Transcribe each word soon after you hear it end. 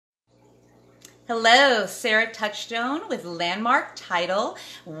Hello, Sarah Touchstone with Landmark Title.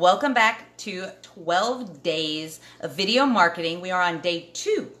 Welcome back to 12 days of video marketing. We are on day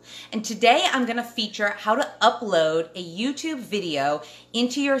 2. And today I'm going to feature how to upload a YouTube video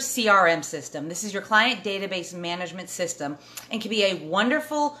into your CRM system. This is your client database management system and can be a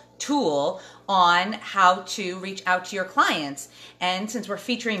wonderful tool on how to reach out to your clients. And since we're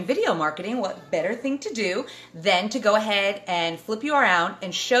featuring video marketing, what better thing to do than to go ahead and flip you around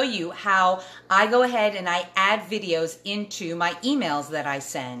and show you how I go ahead and I add videos into my emails that I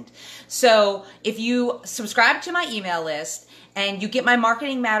send. So if you subscribe to my email list and you get my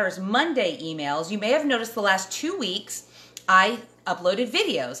Marketing Matters Monday emails, you may have noticed the last 2 weeks I uploaded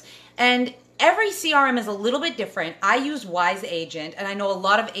videos. And every CRM is a little bit different. I use Wise Agent, and I know a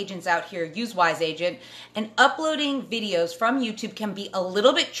lot of agents out here use Wise Agent, and uploading videos from YouTube can be a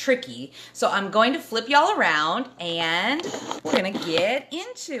little bit tricky. So I'm going to flip y'all around, and we're going to get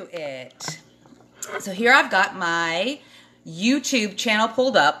into it. So here I've got my YouTube channel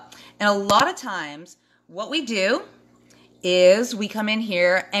pulled up, and a lot of times what we do is we come in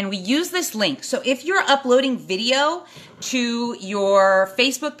here and we use this link. So if you're uploading video to your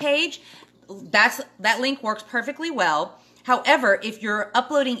Facebook page, that link works perfectly well. However, if you're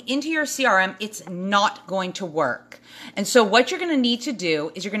uploading into your CRM, it's not going to work. And so what you're going to need to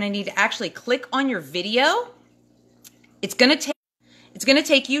do is you're going to need to actually click on your video. It's going to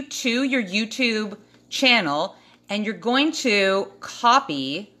take you to your YouTube channel, and you're going to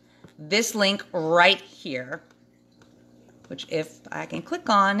copy this link right here, which if I can click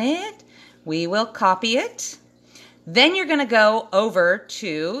on it, we will copy it. Then you're going to go over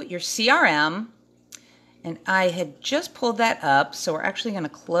to your CRM, and I had just pulled that up, so we're actually going to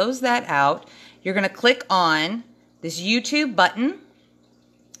close that out. You're going to click on this YouTube button.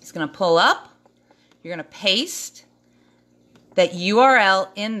 It's going to pull up. You're going to paste that URL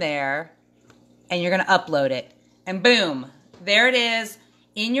in there, and you're going to upload it. And boom, there it is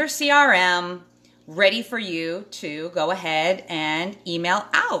in your CRM, ready for you to go ahead and email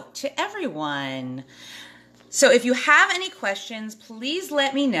out to everyone. So if you have any questions, please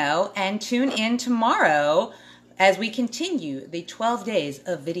let me know and tune in tomorrow as we continue the 12 days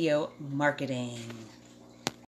of video marketing.